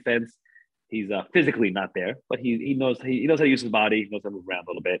 And on defense, he's physically not there, but he knows how to use his body. He knows how to move around a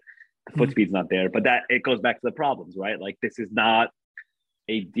little bit. The foot speed's not there, but that it goes back to the problems, right? Like this is not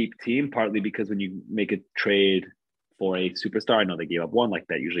a deep team, partly because when you make a trade for a superstar, I know they gave up one, like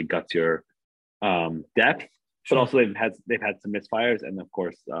that usually guts your depth, but also they've had some misfires, and of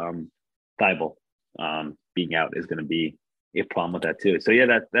course, Thibault being out is going to be a problem with that too. So yeah,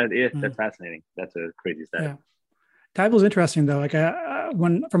 that's fascinating. That's a crazy stat. Yeah. Thibault's interesting though. Like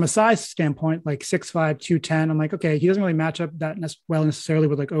when from a size standpoint, like 6'5", 210, I'm like, okay, he doesn't really match up that well necessarily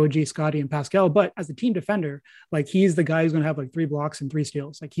with like OG, Scotty, and Pascal. But as a team defender, like he's the guy who's going to have like 3 blocks and 3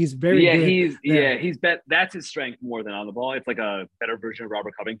 steals. Like he's very good. He's that's his strength more than on the ball. It's like a better version of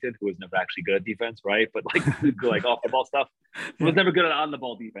Robert Covington, who was never actually good at defense, right? But like off the ball stuff, he was never good at on the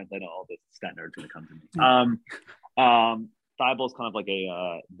ball defense. I know all the stat nerds going to come to me. Thibault's kind of like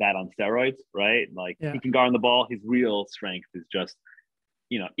that on steroids, right? Like he can guard on the ball. His real strength is just,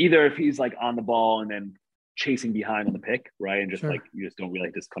 either if he's like on the ball and then chasing behind on the pick, right? And just like, you just don't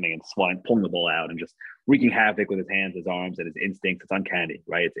really just coming and pulling the ball out and just wreaking havoc with his hands, his arms, and his instincts. It's uncanny,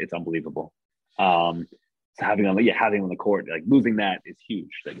 right? It's unbelievable. So having him on the court, like losing that is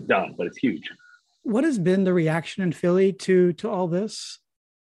huge. Like it's done, but it's huge. What has been the reaction in Philly to all this?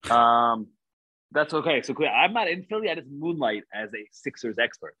 That's okay. So I'm not in Philly. I just moonlight as a Sixers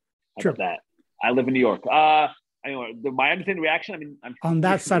expert. How about that? I live in New York. My understanding reaction, I mean, I'm on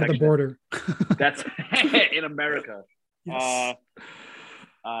that side of the border. That's in America. Yes.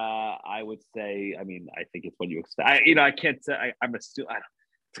 I would say, I mean, I think it's what you expect. I can't say, I'm assuming,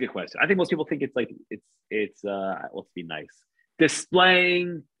 it's a good question. I think most people think it's like, let's be nice.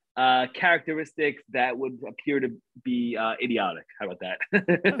 Displaying characteristics that would appear to be idiotic. How about that?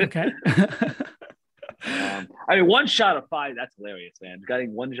 Okay. I mean, one shot of 5, that's hilarious, man.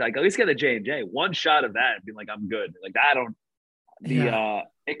 Getting one shot, at least get a J&J. One shot of that and be like, I'm good. Like I don't.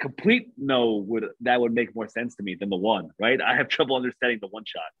 A complete no would make more sense to me than the one, right? I have trouble understanding the one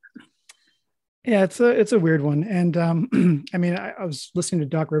shot. Yeah, it's a weird one. And I mean, I was listening to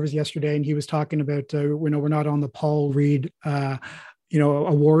Doc Rivers yesterday, and he was talking about we're not on the Paul Reed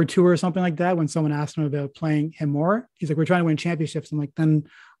award tour or something like that. When someone asked him about playing him more, he's like, we're trying to win championships. I'm like, then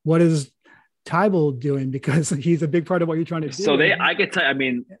what is Thibault doing? Because he's a big part of what you're trying to do. So I could tell, I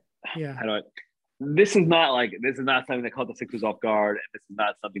mean, this is not something that caught the Sixers off guard. And this is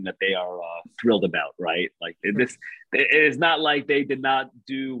not something that they are thrilled about, right? Like it is not like they did not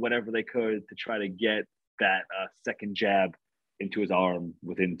do whatever they could to try to get that second jab into his arm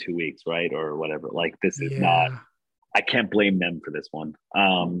within 2 weeks, right? Or whatever. Like this is not, I can't blame them for this one.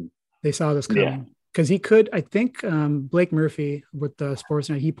 They saw this coming. Because he could, I think Blake Murphy with the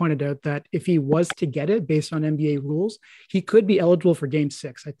Sportsnet, he pointed out that if he was to get it based on NBA rules, he could be eligible for Game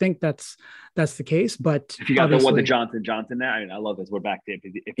 6. I think that's the case. But if you got the Johnson there, I mean, I love this. We're back to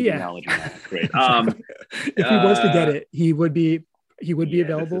if you acknowledge that. That's great. If he was to get it, he would be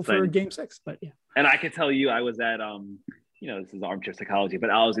available for Game 6. But yeah, and I can tell you, I was at this is armchair psychology, but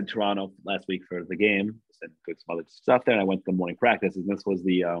I was in Toronto last week for the game and put some other stuff there. And I went to the morning practice, and this was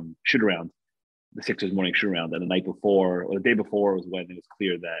the shoot around. the Sixers morning shoot around that the night before or the day before was when it was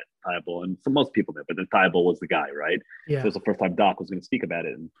clear that Thibault, and for most people knew, but then Thibault was the guy, right? Yeah. So it was the first time Doc was going to speak about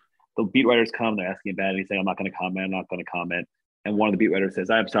it. And the beat writers come, they're asking about it. He's saying, I'm not going to comment. And one of the beat writers says,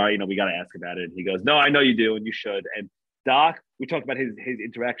 I'm sorry, we got to ask about it. And he goes, no, I know you do, and you should. And Doc, we talked about his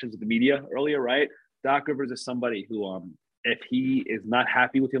interactions with the media earlier, right? Doc Rivers is somebody who, if he is not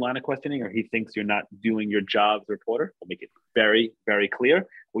happy with your line of questioning or he thinks you're not doing your job as a reporter, will make it very, very clear.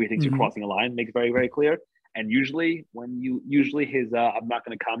 Or he thinks you're crossing a line, make it very, very clear. And usually his I'm not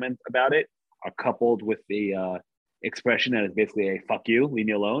going to comment about it are coupled with the expression that is basically a fuck you, leave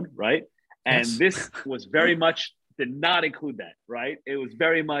me alone, right? And this was very much did not include that, right? It was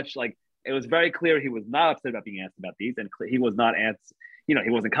very much like, it was very clear he was not upset about being asked about these, and he was not he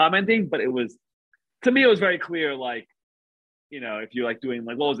wasn't commenting, but it was, to me, it was very clear, like, if you're like doing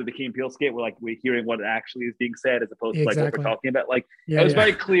like, what was it, the Key and Peele skit, we're hearing what actually is being said as opposed to like what we're talking about. Like, it was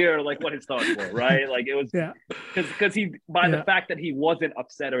very clear, like what his thoughts were, right? Like it was, because he, by the fact that he wasn't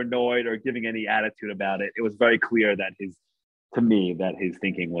upset or annoyed or giving any attitude about it, it was very clear that his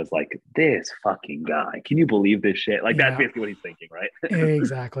thinking was like, this fucking guy, can you believe this shit? Like that's basically what he's thinking, right?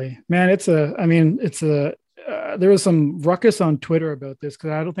 Exactly, man. There was some ruckus on Twitter about this because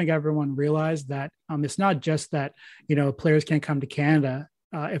I don't think everyone realized that it's not just that, players can't come to Canada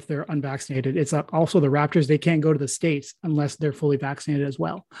if they're unvaccinated. It's also the Raptors. They can't go to the States unless they're fully vaccinated as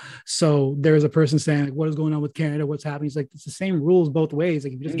well. So there's a person saying, like, what is going on with Canada? What's happening? He's like, it's the same rules both ways.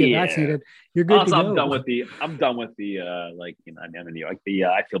 Like, if you just get vaccinated, you're good to go. I'm done with the I'm in New York,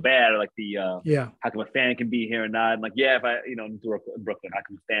 I feel bad, or like how come a fan can be here and not? And like, if I, in Brooklyn, how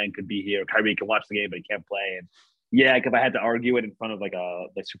come a fan could be here? Kyrie can watch the game, but he can't play. And like if I had to argue it in front of like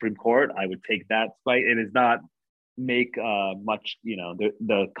the Supreme Court, I would take that fight. It is not make much,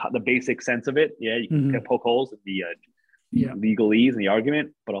 the basic sense of it. You can poke holes in the legalese and the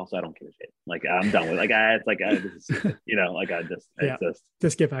argument, but also I don't give a shit. Like I'm done with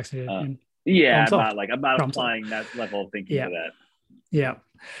just get vaccinated. I'm not applying that level of thinking to that. Yeah.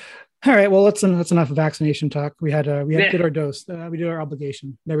 All right. Well, that's enough of vaccination talk. We did our dose. We did our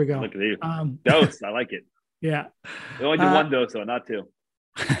obligation. There we go. Look at you. Dose. I like it. Yeah. We only do one dose, though, not two.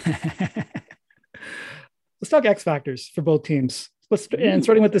 Let's talk X factors for both teams. And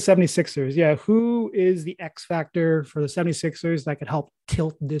starting with the 76ers. Yeah. Who is the X factor for the 76ers that could help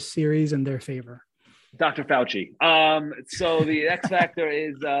tilt this series in their favor? Dr. Fauci. So the X factor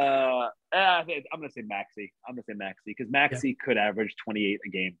is, I'm going to say Maxey. Because Maxey could average 28 a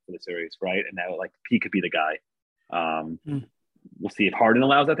game for the series, right? And that, like, he could be the guy. We'll see if Harden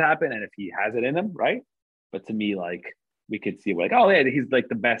allows that to happen and if he has it in him, right? But to me, like, we could see like, he's like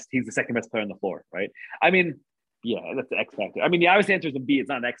the best. He's the second best player on the floor, right? I mean, that's the X factor. I mean, the obvious answer is Embiid. It's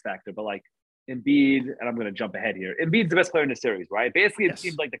not an X factor, but like Embiid, and I'm going to jump ahead here. Embiid's the best player in the series, right? Basically, it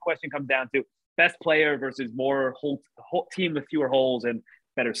seems like the question comes down to best player versus more whole team with fewer holes and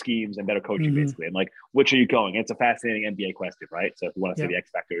better schemes and better coaching, basically. And like, which are you going? It's a fascinating NBA question, right? So if you want to say the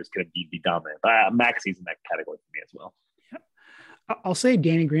X factor is going to be dominant, Maxey's in that category for me as well. I'll say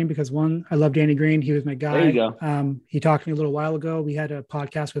Danny Green because one, I love Danny Green. He was my guy. There you go. He talked to me a little while ago. We had a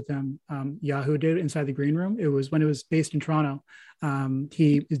podcast with him. Yahoo did Inside the Green Room. It was when it was based in Toronto.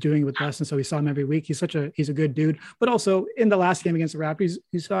 He is doing it with us, and so we saw him every week. He's a good dude. But also in the last game against the Raptors,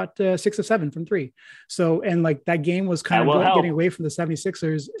 he shot 6 of 7 from 3. So, and like that game was kind of getting away from the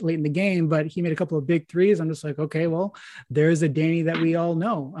 76ers late in the game, but he made a couple of big threes. I'm just like, okay, well, there's a Danny that we all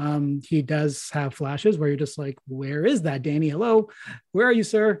know. He does have flashes where you're just like, where is that Danny? Hello, where are you,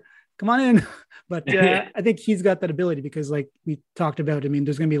 sir? Come on in. But I think he's got that ability because like we talked about, I mean,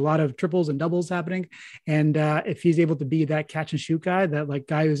 there's going to be a lot of triples and doubles happening. And if he's able to be that catch and shoot guy, that like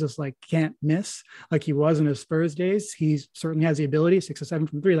guy who's just like can't miss like he was in his Spurs days, he certainly has the ability, 6 or 7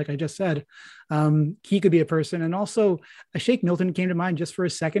 from 3, like I just said. He could be a person. And also Shake Milton came to mind just for a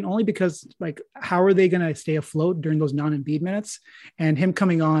second, only because like, how are they going to stay afloat during those non-Embiid minutes? And him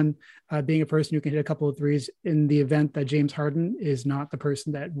coming on, being a person who can hit a couple of threes in the event that James Harden is not the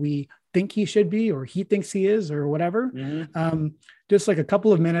person that we think he should be, or he thinks he is, or whatever. Just like a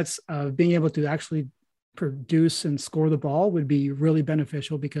couple of minutes of being able to actually produce and score the ball would be really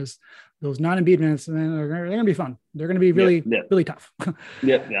beneficial because those non-Embiid minutes, man, they're going to be fun. They're going to be really, really tough.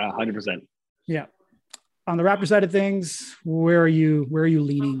 100%. Yeah. On the Raptor side of things, where are you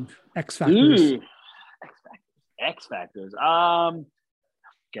leaning? X factors. X factors.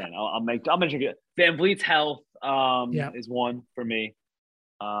 Again, I'll mention it. Van Vliet's health is one for me.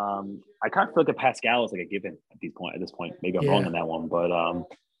 I kind of feel like Pascal is like a given at this point. Maybe I'm wrong on that one, but I'm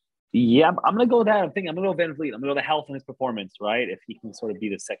gonna go with that. I'm gonna go Van Vliet. I'm gonna go the health and his performance, right? If he can sort of be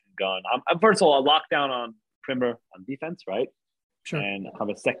the second gun. I'm first of all a lockdown on perimeter on defense, right? and have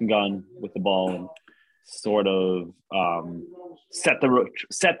a second gun with the ball and sort of set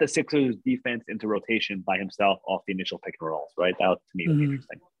the Sixers defense into rotation by himself off the initial pick and rolls, right? That to me would be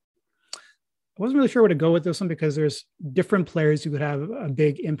interesting. I wasn't really sure where to go with this one because there's different players who could have a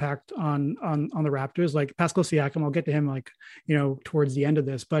big impact on the Raptors, like Pascal Siakam. I'll get to him towards the end of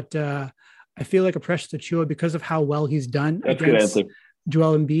this, but I feel like a Precious Achiuwa because of how well he's done against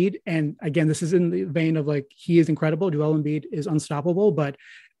Joel Embiid. And again, this is in the vein of he is incredible. Joel Embiid is unstoppable, but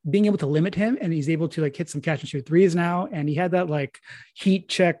being able to limit him, and he's able to hit some catch and shoot threes now. And he had that heat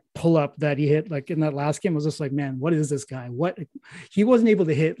check pull up that he hit in that last game. I was just man, what is this guy? What he wasn't able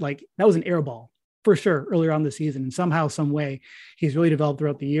to hit, that was an air ball for sure earlier on the season. And somehow, some way he's really developed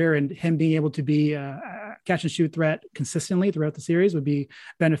throughout the year, and him being able to be a catch and shoot threat consistently throughout the series would be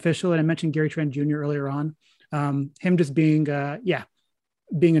beneficial. And I mentioned Gary Trent Jr. earlier on, him just being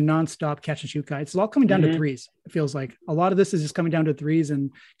being a nonstop catch and shoot guy. It's all coming down to threes. It feels like a lot of this is just coming down to threes. And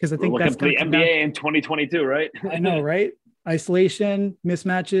because I think that's the NBA in 2022, right? I know, right? Isolation,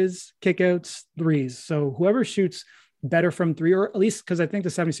 mismatches, kickouts, threes. So whoever shoots better from three, or at least because I think the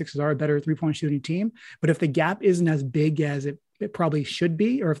 76ers are a better 3-point shooting team, but if the gap isn't as big as it probably should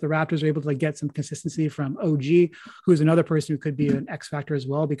be, or if the Raptors are able to get some consistency from OG, who's another person who could be an X factor as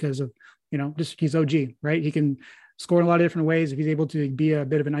well, because of, just he's OG, right? He can score in a lot of different ways. If he's able to be a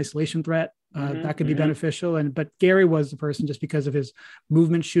bit of an isolation threat, that could be beneficial. But Gary was the person just because of his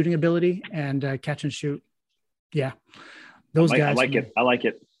movement, shooting ability, and catch and shoot. Yeah. Those guys. I like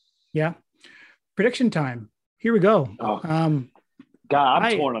it. Yeah. Prediction time. Here we go. I'm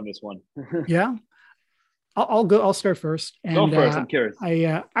torn on this one. Yeah. I'll go. I'll start first. And, go first. I'm curious.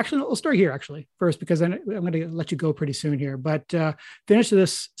 I'll start here first, because I'm going to let you go pretty soon here, but finish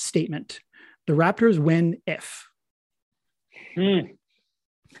this statement. The Raptors win if. The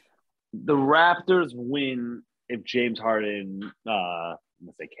Raptors win if James Harden,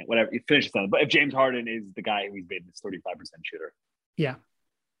 unless they can't, whatever, you finish it, but if James Harden is the guy who's made this 35% shooter. Yeah.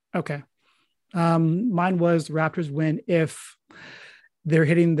 Okay. Mine was the Raptors win if they're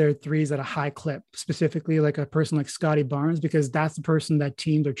hitting their threes at a high clip, specifically like a person like Scotty Barnes, because that's the person that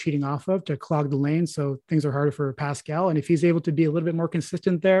teams are cheating off of to clog the lane. So things are harder for Pascal. And if he's able to be a little bit more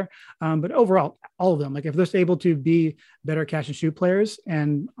consistent there, but overall, all of them, if they're able to be better catch and shoot players,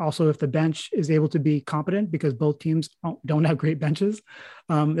 and also if the bench is able to be competent, because both teams don't have great benches,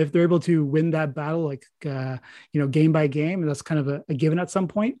 if they're able to win that battle, game by game, and that's kind of a given at some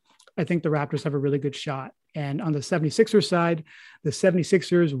point, I think the Raptors have a really good shot. And on the 76ers side, the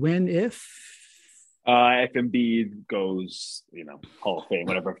 76ers win if Embiid goes, Hall of Fame,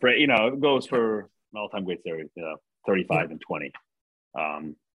 whatever, goes for an all-time great series, 35 and 20,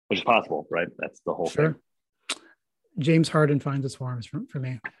 which is possible, right? That's the whole thing. James Harden finds his forms for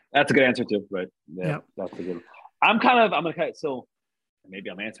me. That's a good answer too, right? Yeah. That's a good. So maybe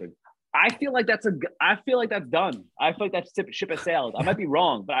I'm answering. I feel like that's done. I feel like that ship has sailed. I might be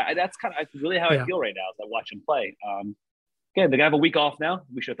wrong, but that's really how I feel right now as I watch him play. Again, they're gonna have a week off now.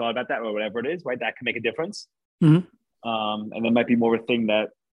 We should have thought about that, or whatever it is, right? That can make a difference. And there might be more of a thing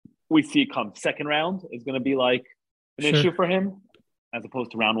that we see come second round is going to be like an issue for him, as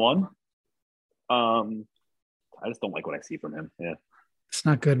opposed to round one. I just don't like what I see from him. Yeah, it's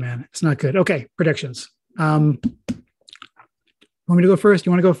not good, man. It's not good. Okay, predictions. Want me to go first?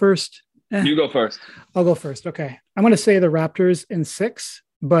 You want to go first? You go first. I'll go first. Okay. I'm going to say the Raptors in 6,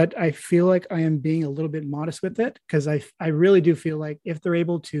 but I feel like I am being a little bit modest with it, because I really do feel like if they're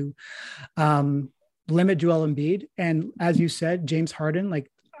able to limit Joel Embiid, and as you said, James Harden,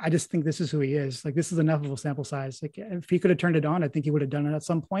 I just think this is who he is. This is enough of a sample size. If he could have turned it on, I think he would have done it at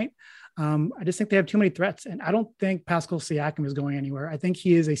some point. I just think they have too many threats, and I don't think Pascal Siakam is going anywhere. I think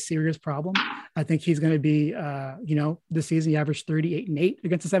he is a serious problem. I think he's going to be, this season he averaged 38 and 8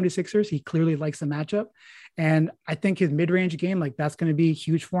 against the 76ers. He clearly likes the matchup. And I think his mid-range game, that's going to be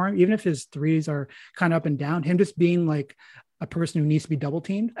huge for him. Even if his threes are kind of up and down, him just being a person who needs to be double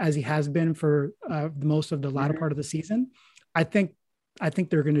teamed, as he has been for most of the latter part of the season. I think he's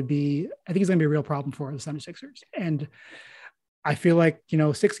going to be a real problem for the 76ers. And I feel like,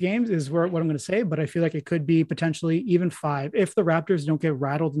 6 games is what I'm going to say, but I feel like it could be potentially even 5 if the Raptors don't get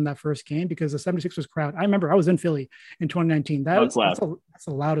rattled in that first game, because the 76ers crowd, I remember I was in Philly in 2019. That's the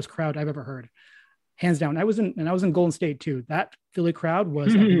loudest crowd I've ever heard. Hands down. I was in Golden State too. That Philly crowd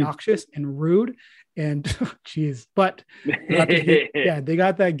was obnoxious and rude, and geez, but they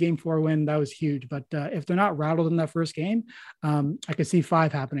got that game 4 win. That was huge. But if they're not rattled in that first game, I could see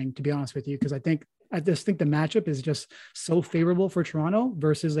 5 happening, to be honest with you, because I just think the matchup is just so favorable for Toronto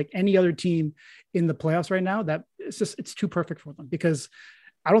versus any other team in the playoffs right now, that it's too perfect for them, because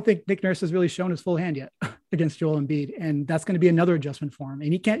I don't think Nick Nurse has really shown his full hand yet against Joel Embiid. And that's going to be another adjustment for him.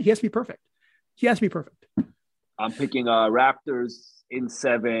 And he has to be perfect. He has to be perfect. I'm picking Raptors in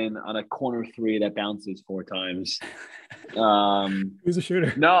 7 on a corner 3 that bounces 4 times. Who's a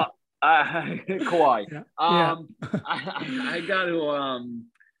shooter? No, Kawhi. Yeah. I got to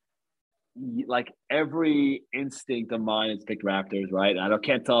like every instinct of mine is pick Raptors, right? And I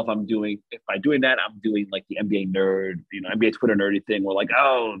can't tell if by doing that I'm doing like the NBA nerd, NBA Twitter nerdy thing. Where like,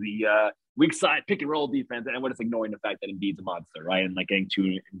 oh, the weak side pick and roll defense, and we're just ignoring the fact that Embiid's a monster, right? And like getting too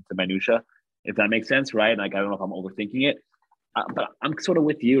into minutia, if that makes sense, right? Like I don't know if I'm overthinking it, but I'm sort of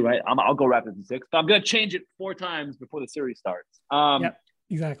with you, right? I'll go Raptors in 6, but I'm gonna change it 4 times before the series starts. Yep.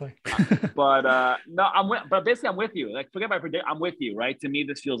 Exactly. but basically I'm with you. Like, forget my prediction. I'm with you, right? To me,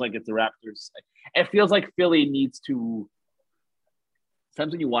 this feels like it's the Raptors. It feels like Philly needs to.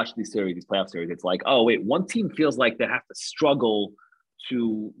 Sometimes when you watch these playoff series, it's like, oh wait, one team feels like they have to struggle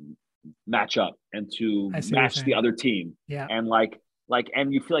to match up and to match the other team. Yeah. And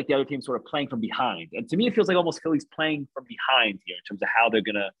and you feel like the other team's sort of playing from behind. And to me, it feels like almost Philly's playing from behind here in terms of how they're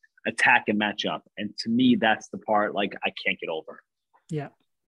gonna attack and match up. And to me, that's the part like I can't get over. Yeah.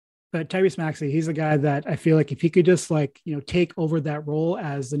 But Tyrese Maxey, he's a guy that I feel like if he could just take over that role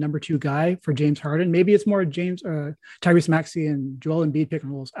as the number 2 guy for James Harden, maybe it's more Tyrese Maxey and Joel Embiid pick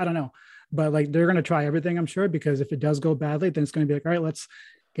and rolls. I don't know, but like they're going to try everything, I'm sure, because if it does go badly, then it's going to be like, all right, let's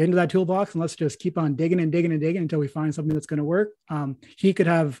get into that toolbox and let's just keep on digging and digging and digging until we find something that's going to work. He could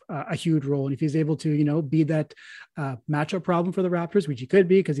have a huge role. And if he's able to, be that matchup problem for the Raptors, which he could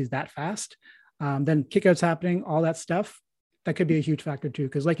be because he's that fast, then kickouts happening, all that stuff, that could be a huge factor too.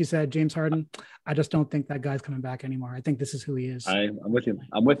 Because like you said, James Harden, I just don't think that guy's coming back anymore. I think this is who he is. I'm with you.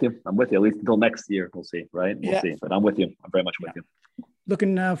 At least until next year. We'll see, right? We'll see. But I'm with you. I'm very much with you.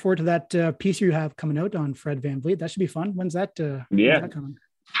 Looking forward to that piece you have coming out on Fred VanVleet. That should be fun. When's that coming?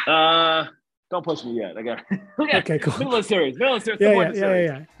 Don't push me yet. Okay, cool. Middle of the series.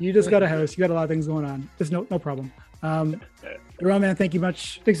 Yeah. You just got a house. You got a lot of things going on. There's no problem. Ron, man,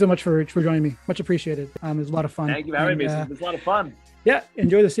 thanks so much for joining me. Much appreciated. It was a lot of fun. Thank you for having me. It was a lot of fun. Yeah,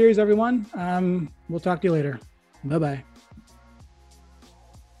 enjoy the series, everyone. We'll talk to you later. Bye-bye.